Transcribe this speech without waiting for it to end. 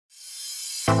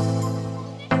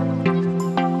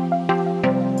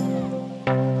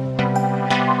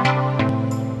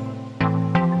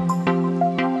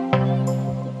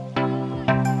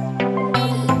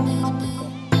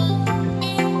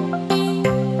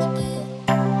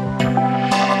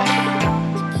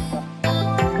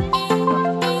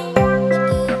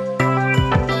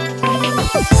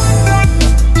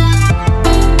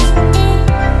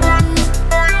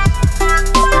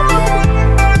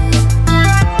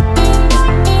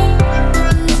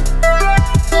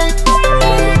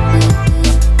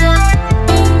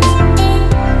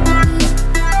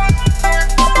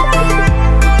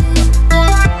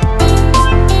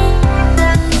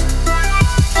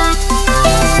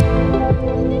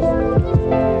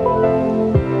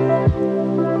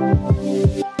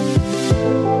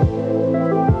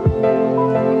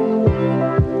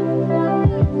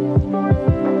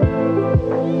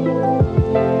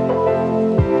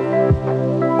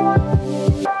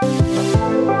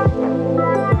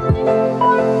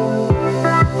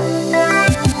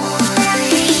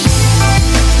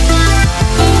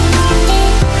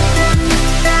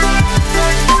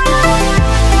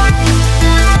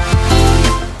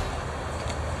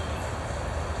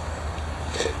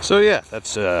So yeah,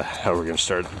 that's how we're gonna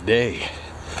start the day.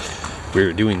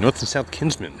 We're doing North and South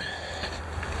Kinsman.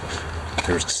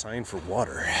 There's a sign for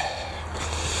water.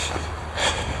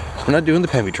 We're not doing the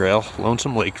Pemmy Trail,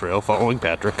 Lonesome Lake Trail, following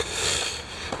Patrick.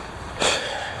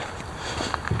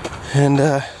 And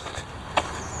I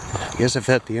guess if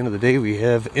at the end of the day we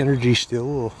have energy still,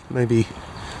 we'll maybe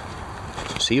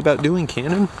see about doing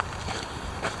Cannon.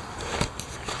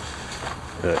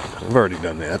 I've already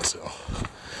done that, so.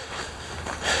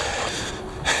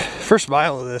 First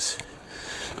mile of this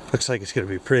looks like it's going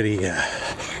to be pretty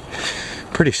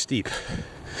steep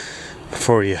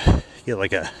before you get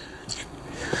like a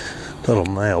little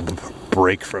mild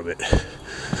break from it.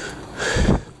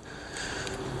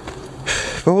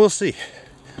 But we'll see.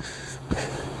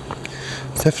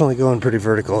 It's definitely going pretty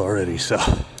vertical already, so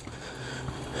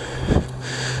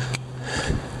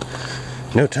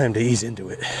no time to ease into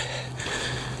it.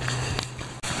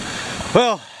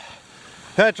 Well,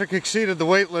 Patrick exceeded the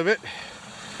weight limit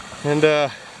and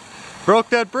broke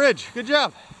that bridge. Good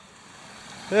job.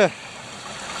 Yeah.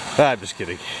 I'm just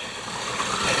kidding.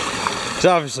 It's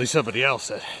obviously somebody else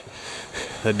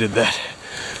that did that.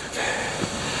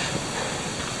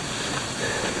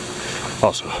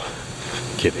 Also,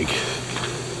 kidding.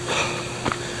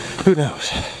 Who knows?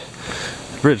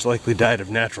 The bridge likely died of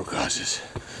natural causes.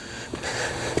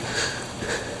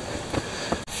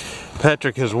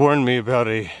 Patrick has warned me about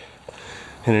an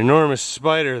enormous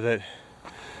spider that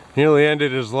nearly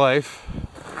ended his life,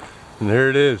 and there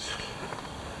it is.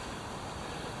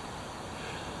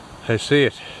 I see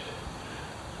it.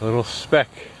 A little speck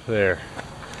there.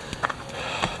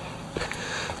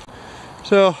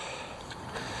 So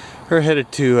we're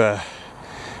headed to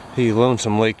the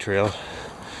Lonesome Lake Trail,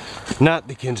 not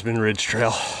the Kinsman Ridge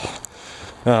Trail,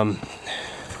 for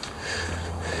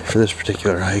this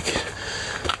particular hike.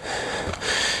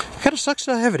 Kind of sucks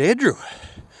that I have it, Andrew.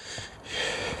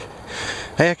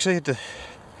 I actually had to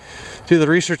do the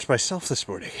research myself this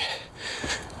morning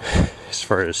as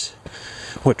far as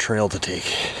what trail to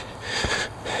take.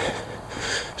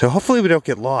 So hopefully we don't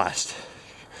get lost.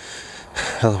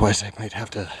 Otherwise I might have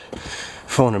to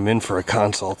phone him in for a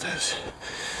consult as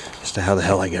to how the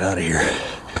hell I get out of here.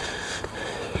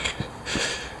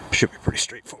 Should be pretty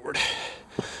straightforward.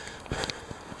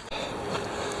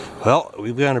 Well,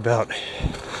 we've gone about a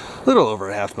little over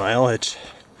a half mile. It's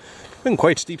been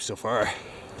quite steep so far.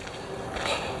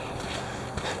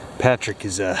 Patrick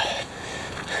is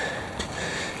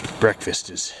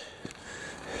breakfast is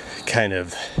kind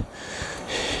of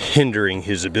hindering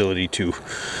his ability to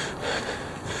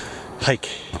hike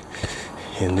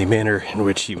in the manner in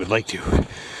which he would like to.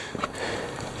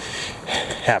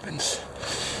 Happens,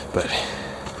 but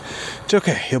it's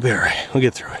okay. He'll be all right. We'll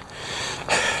get through it.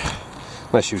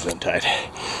 My shoe's untied.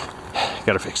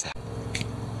 Gotta fix that.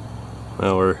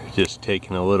 Well, we're just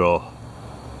taking a little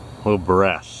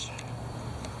breath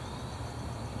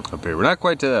up here. We're not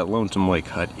quite to that Lonesome Lake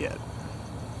hut yet.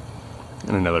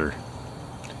 And another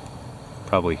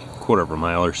probably quarter of a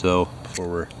mile or so before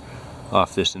we're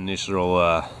off this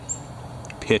initial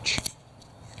pitch.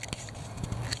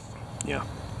 Yeah.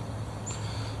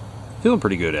 Feeling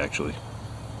pretty good actually.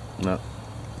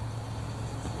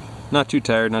 Not too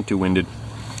tired, not too winded.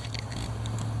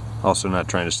 Also not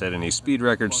trying to set any speed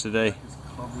records today.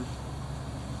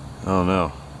 Oh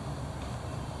no.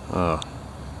 Oh.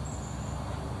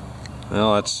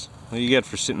 Well, that's what you get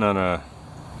for sitting on a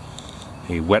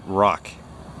wet rock.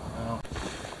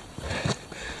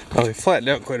 Well, we flattened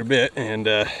out quite a bit, and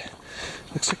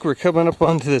looks like we're coming up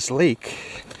onto this lake.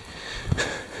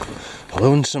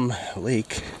 Lonesome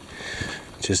Lake,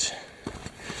 which is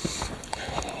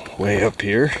way up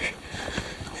here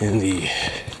in the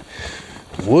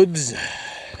woods,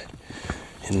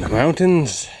 in the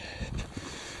mountains.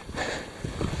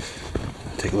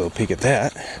 Take a little peek at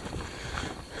that.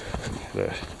 Got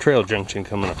a trail junction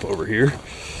coming up over here.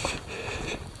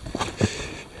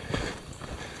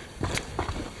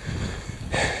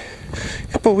 A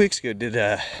couple of weeks ago did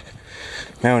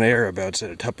Mount Airbouts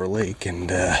at a Tupper Lake, and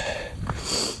it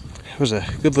was a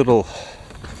good little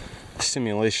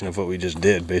simulation of what we just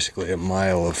did. Basically a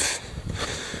mile of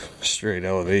straight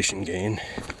elevation gain.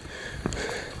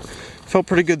 Felt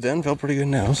pretty good then, felt pretty good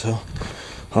now, so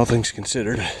all things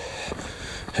considered,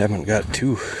 haven't got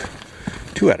too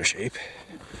out of shape.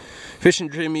 Fishing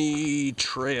Jimmy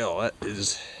Trail, that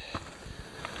is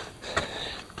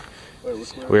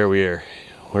where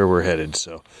we're headed,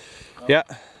 so yeah,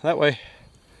 that way.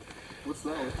 What's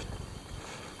that one?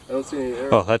 I don't see any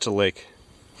arrows. Oh, that's a lake.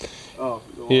 Oh,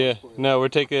 yeah. No, we're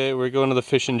going to the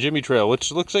Fishing Jimmy Trail,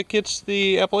 which looks like it's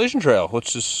the Appalachian Trail,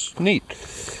 which is neat.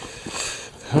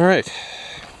 All right.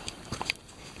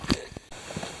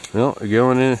 Well,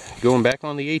 going back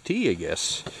on the AT, I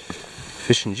guess.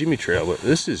 Fishing Jimmy Trail, but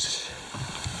this is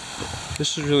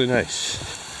really nice.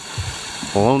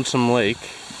 Lonesome Lake.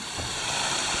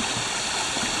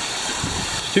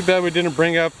 Too bad we didn't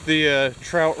bring up the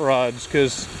trout rods,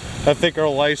 because I think our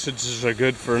licenses are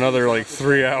good for another like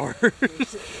 3 hours.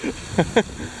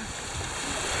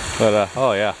 But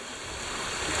oh yeah,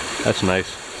 that's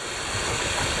nice.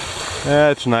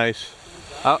 That's nice.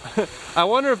 I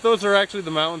wonder if those are actually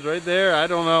the mountains right there. I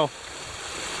don't know.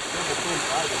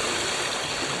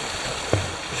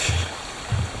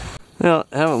 Well,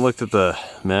 I haven't looked at the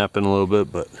map in a little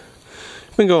bit, but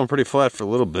it's been going pretty flat for a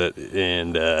little bit,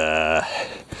 and I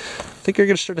think you're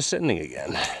gonna start ascending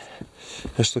again.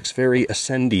 This looks very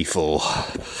ascendy-ful.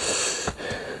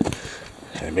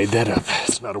 I made that up.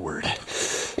 It's not a word.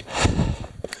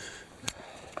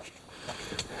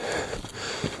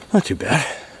 Not too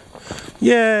bad.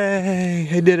 Yay!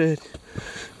 I did it.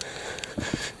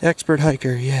 Expert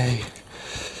hiker, yay.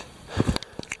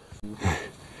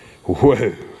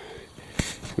 Whoa.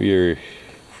 We are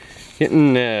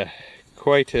getting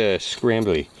quite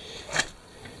scrambly.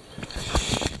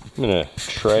 I'm gonna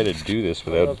try to do this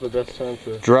without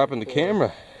dropping the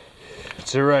camera.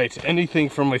 It's alright. Anything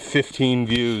from my 15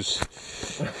 views.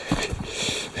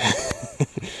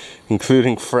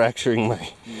 Including fracturing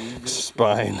my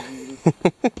spine.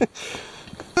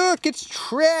 Look, it's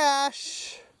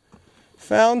trash!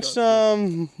 Found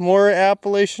some more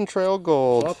Appalachian Trail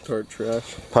gold. Pop-Tart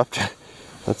trash. Pop-Tart.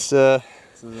 Let's This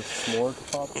is a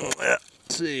s'more Pop-Tart.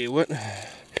 let's see what.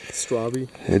 Strawberry.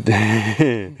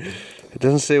 It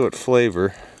doesn't say what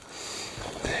flavor.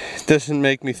 It doesn't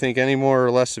make me think any more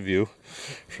or less of you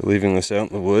for leaving this out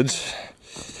in the woods.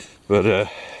 But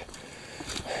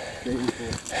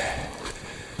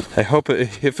I hope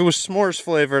if it was s'mores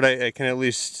flavored, I can at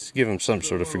least give him some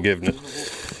sort of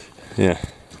forgiveness. Yeah.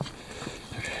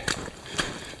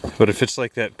 But if it's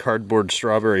like that cardboard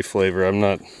strawberry flavor, I'm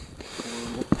not.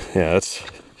 Yeah, that's.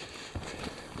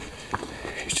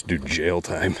 You should do jail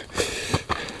time.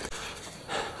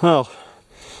 Well,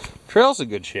 trail's in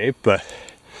good shape, but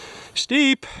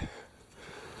steep.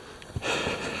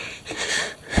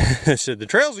 I said the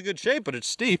trail's in good shape, but it's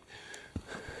steep.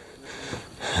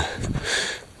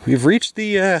 We've reached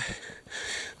the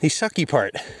sucky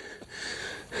part.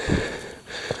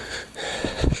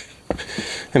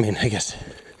 I mean, I guess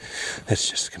that's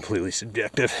just completely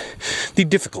subjective. The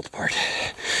difficult part.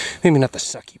 Maybe not the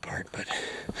sucky part, but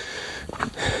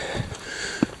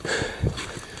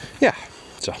yeah.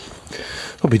 So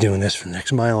we'll be doing this for the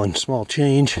next mile and small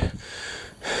change.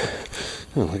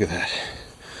 Oh, look at that.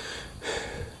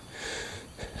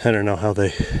 I don't know how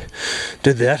they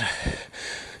did that.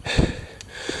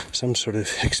 Some sort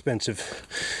of expensive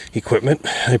equipment,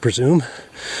 I presume.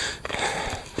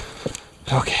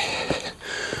 Okay.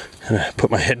 I'm gonna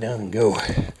put my head down and go.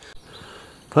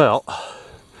 Well,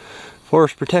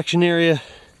 forest protection area,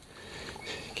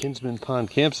 Kinsman Pond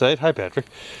campsite. Hi, Patrick.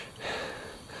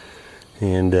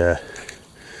 And yeah,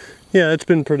 it's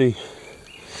been pretty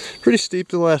steep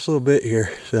the last little bit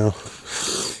here, so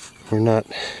we're not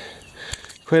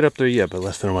quite up there yet, but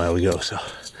less than a mile to go, so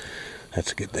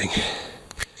that's a good thing.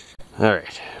 All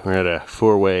right, we're at a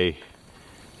four-way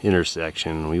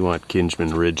intersection. We want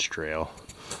Kinsman Ridge Trail,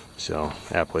 so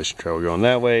Appalachian Trail, we're going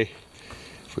that way.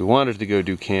 If we wanted to go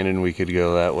do Cannon, we could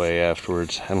go that way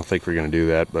afterwards. I don't think we're going to do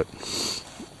that, but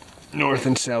North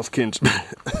and South Kinsman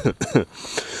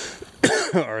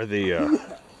are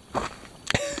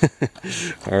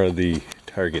the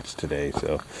targets today.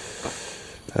 So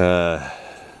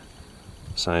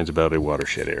signs about a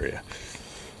watershed area.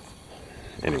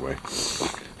 Anyway,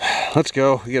 let's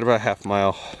go. We got about a half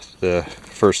mile to the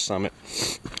first summit.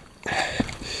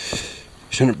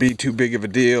 Shouldn't be too big of a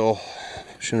deal.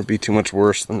 Shouldn't be too much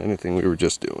worse than anything we were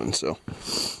just doing. So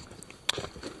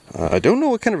I don't know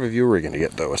what kind of a view we're gonna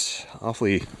get though. It's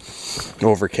awfully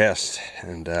overcast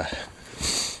and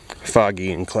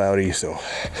foggy and cloudy, so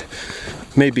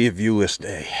maybe a viewless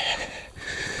day.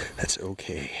 That's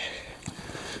okay.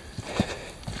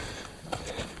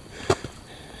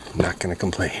 I'm not gonna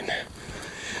complain.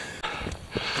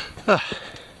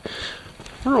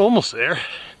 We're almost there,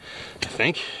 I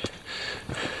think.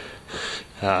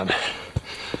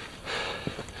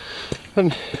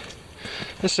 I'm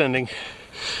ascending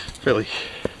fairly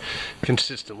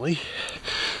consistently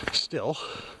still,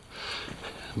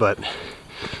 but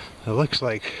it looks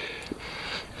like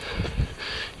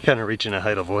kind of reaching a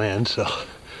height of land, so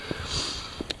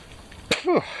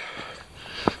whew.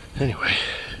 Anyway,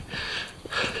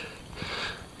 I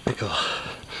think I'll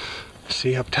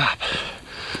see up top.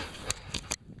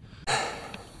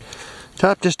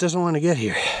 Top just doesn't want to get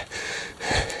here.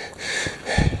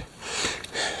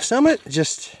 summit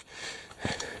just, I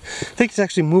think it's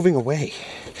actually moving away.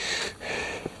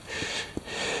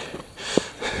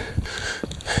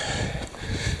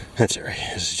 That's alright.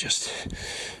 This is just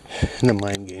the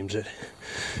mind games that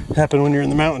happen when you're in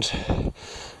the mountains.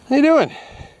 How you doing?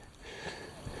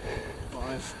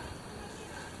 Fine.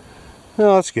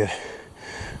 Oh, that's good.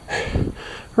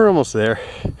 We're almost there.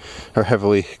 Our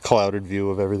heavily clouded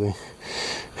view of everything.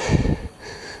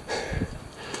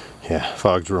 Yeah,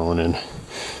 fog's rolling in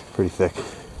pretty thick.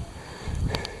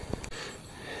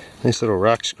 Nice little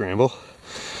rock scramble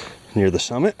near the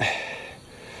summit.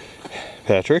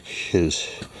 Patrick is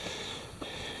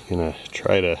gonna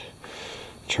try to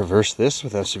traverse this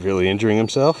without severely injuring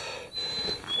himself.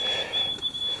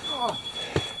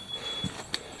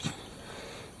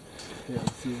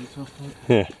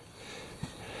 Yeah,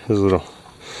 it was a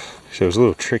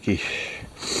little tricky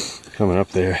coming up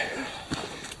there.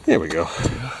 There we go.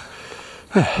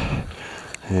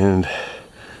 And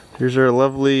here's our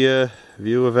lovely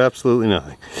view of absolutely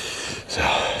nothing. So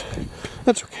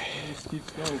that's okay. It just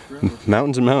keeps going forever.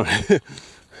 Mountains and mountains.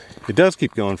 It does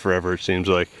keep going forever, it seems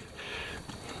like.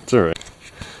 It's alright.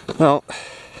 Well,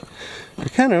 we're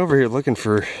kind of over here looking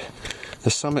for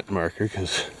the summit marker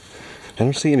because I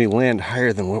don't see any land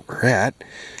higher than what we're at.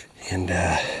 And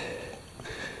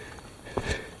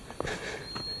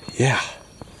yeah,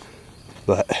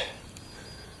 but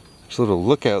there's a little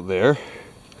lookout there.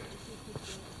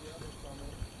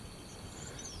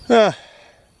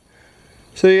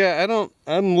 So yeah,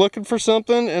 I'm looking for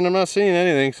something and I'm not seeing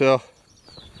anything, so.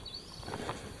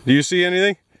 Do you see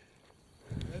anything?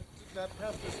 That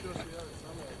path just goes to the other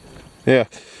summit. Yeah.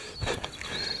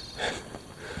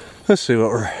 Let's see what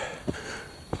we're...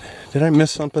 Did I miss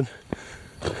something?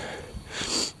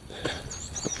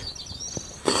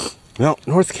 Well,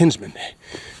 North Kinsman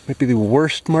might be the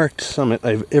worst marked summit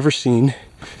I've ever seen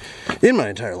in my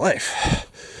entire life.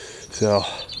 So,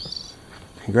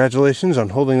 congratulations on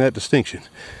holding that distinction.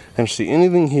 I don't see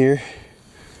anything here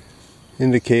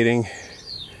indicating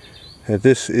that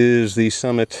this is the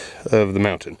summit of the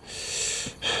mountain.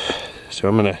 So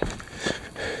I'm gonna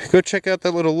go check out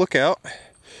that little lookout,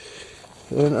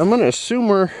 and I'm gonna assume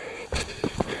we're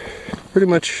pretty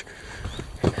much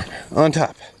on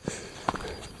top.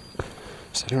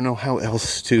 So I don't know how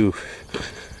else to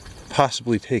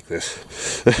possibly take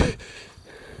this.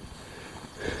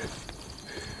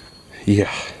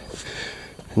 Yeah.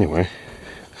 Anyway,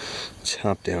 let's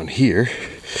hop down here.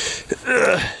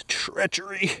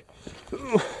 Treachery.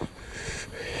 Ooh.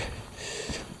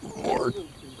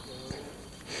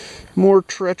 More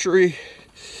treachery.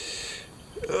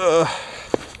 I'm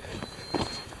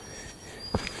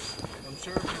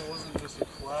sure if it wasn't just a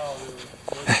cloud, it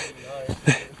would be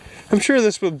nice. I'm sure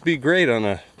this would be great on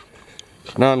a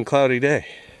non-cloudy day.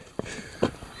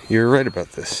 You're right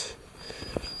about this.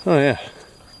 Oh yeah.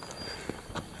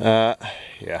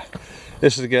 Yeah.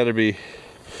 This has got to be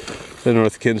the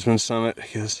North Kinsman summit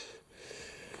because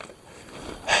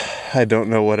I don't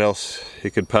know what else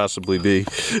it could possibly be.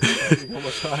 How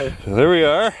much higher? There we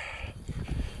are,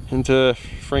 into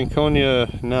Franconia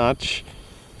Notch,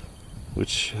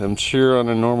 which I'm sure on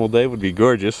a normal day would be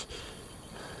gorgeous.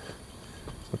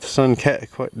 But the sun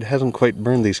hasn't quite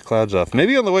burned these clouds off.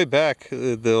 Maybe on the way back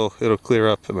it'll clear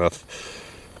up enough.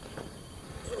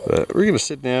 But we're gonna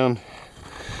sit down,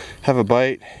 have a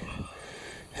bite,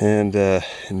 and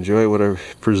enjoy what I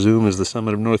presume is the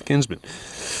summit of North Kinsman.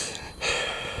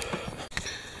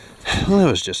 Well,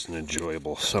 that was just an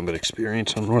enjoyable summit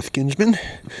experience on North Kinsman.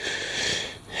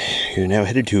 You're now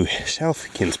headed to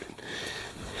South Kinsman,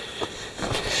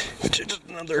 which is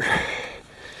another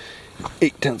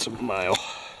 0.8 of a mile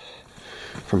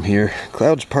from here.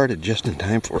 Clouds parted just in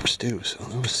time for us too, so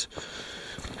that was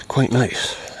quite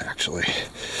nice, actually.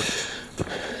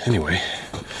 Anyway,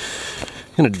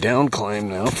 I'm gonna down climb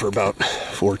now for about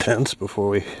 0.4 before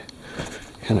we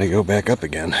kind of go back up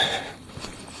again.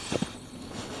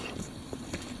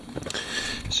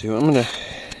 So I'm gonna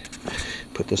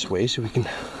put this way so we can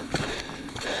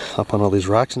hop on all these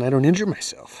rocks and I don't injure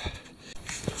myself.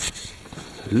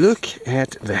 Look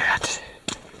at that.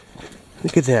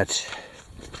 Look at that.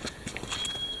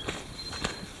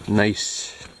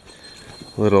 Nice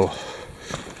little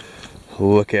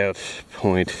lookout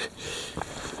point.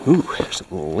 Ooh, there's some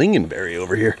lingonberry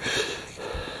over here.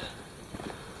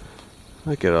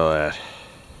 Look at all that.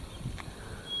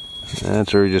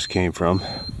 That's where we just came from.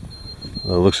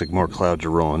 Well, it looks like more clouds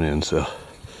are rolling in, so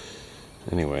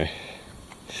anyway,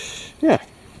 yeah.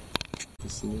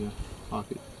 Just in the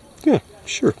pocket. Yeah,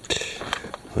 sure.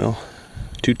 Well,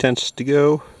 0.2 to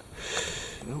go.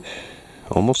 Nope.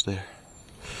 Almost there.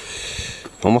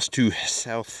 Almost to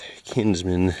South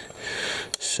Kinsman.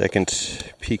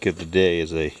 Second peak of the day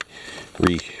as I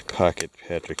re-pocket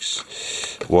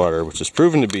Patrick's water, which has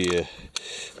proven to be a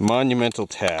monumental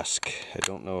task. I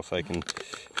don't know if I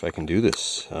can do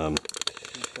this. Well,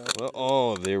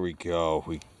 oh, there we go.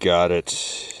 We got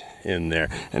it in there.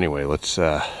 Anyway, let's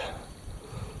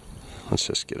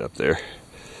just get up there.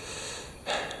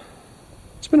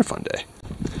 It's been a fun day.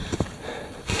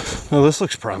 Well, this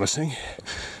looks promising.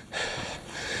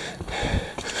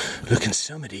 Looking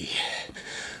summity.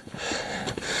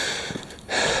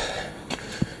 I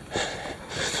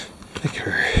think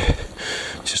we're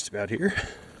just about here.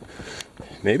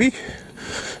 Maybe.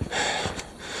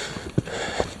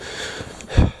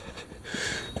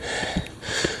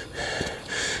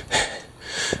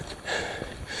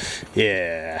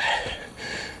 Yeah.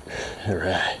 All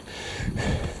right.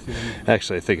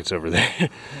 Actually, I think it's over there.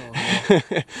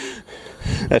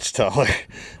 That's taller.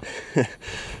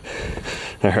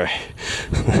 All right.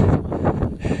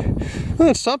 Well,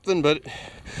 it's something, but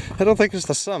I don't think it's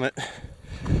the summit.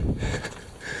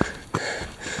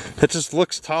 It just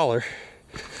looks taller.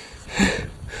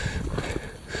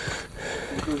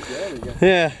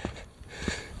 Yeah.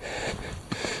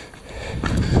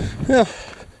 Yeah.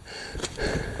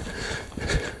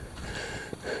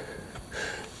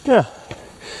 Yeah.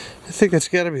 I think that's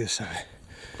got to be the summit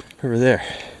over there.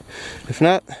 If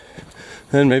not,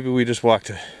 then maybe we just walked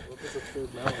an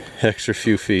extra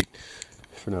few feet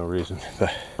for no reason.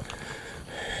 But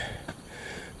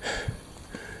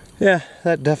yeah,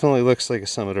 that definitely looks like a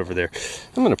summit over there.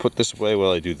 I'm gonna put this away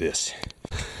while I do this.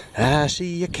 I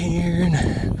see a cairn.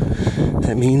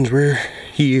 That means we're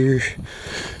here.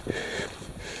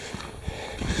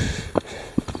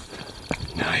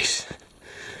 Nice.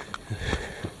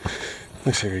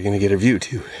 Looks like we're gonna get a view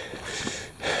too.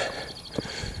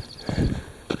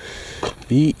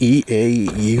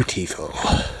 Beautiful.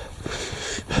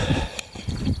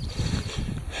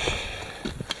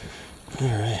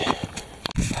 Alright.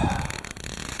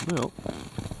 Well,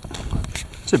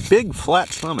 it's a big flat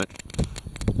summit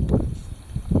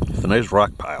with a nice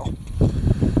rock pile.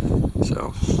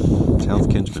 So, South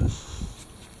Kinsman.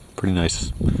 Pretty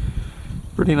nice.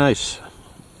 Pretty nice.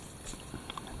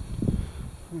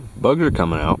 Bugs are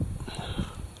coming out.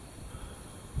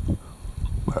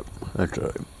 But that's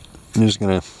alright. I'm just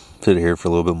gonna sit here for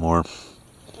a little bit more.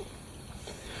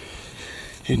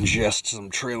 Ingest some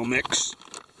trail mix.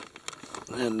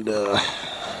 And go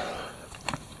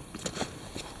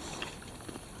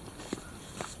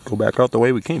back out the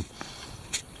way we came.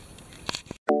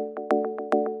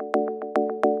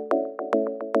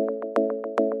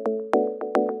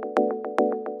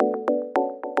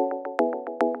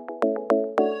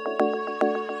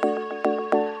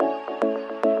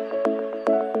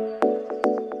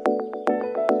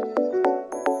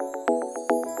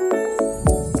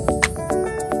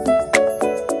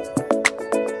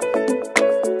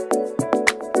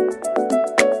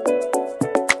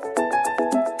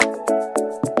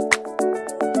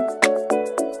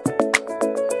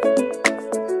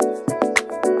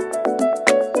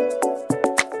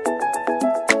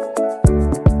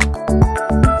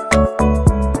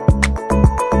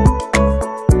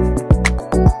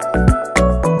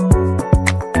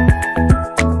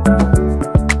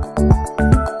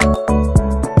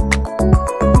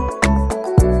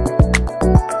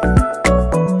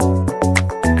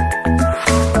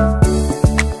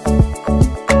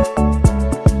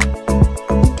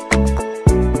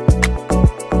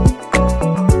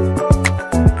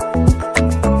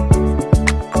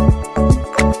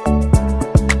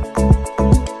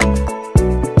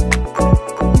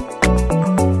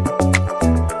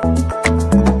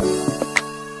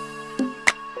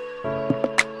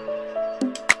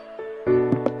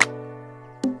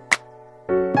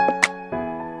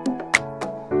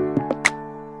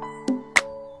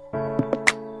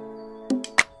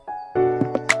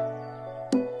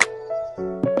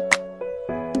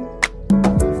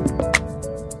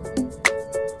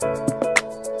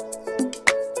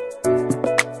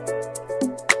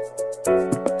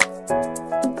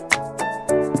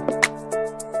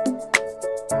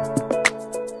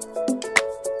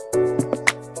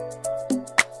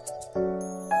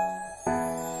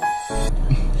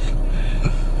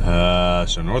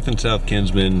 So North and South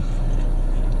Kinsman,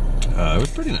 it was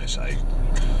pretty nice hike.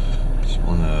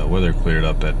 When the weather cleared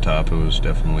up at top, it was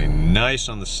definitely nice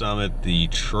on the summit. The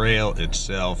trail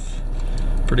itself,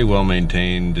 pretty well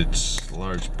maintained. It's a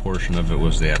large portion of it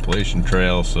was the Appalachian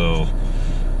Trail, so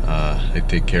they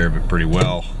take care of it pretty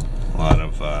well. A lot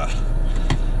of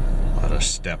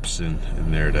steps in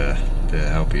there to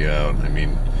help you out. I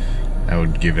mean, I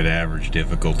would give it average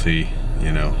difficulty,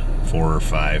 you know, 4 or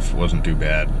 5. Wasn't too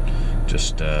bad.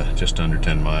 Just under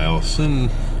 10 miles. And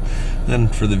then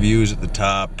for the views at the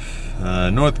top,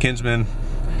 North Kinsman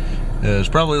is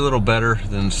probably a little better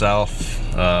than South.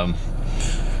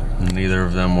 Neither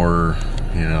of them were,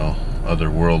 you know,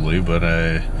 otherworldly, but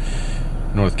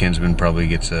North Kinsman probably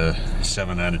gets a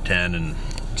 7 out of 10, and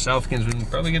South Kinsman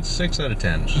probably gets a 6 out of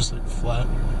 10. It's just like flat.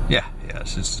 Yeah,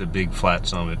 it's just a big flat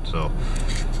summit, so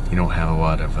you don't have a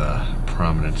lot of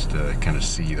prominence to kind of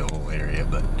see the whole area,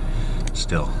 but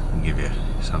still, I'll give you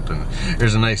something.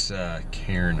 There's a nice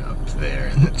cairn up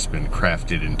there that's been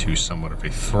crafted into somewhat of a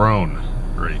throne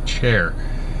or a chair.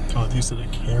 Oh, you said a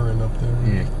Karen up there.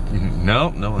 Yeah. No,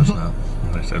 that's not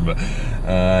what I said, but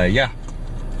yeah,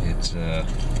 it's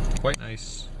quite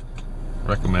nice.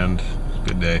 Recommend.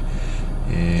 Good day.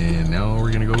 And now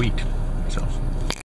we're gonna go eat. So.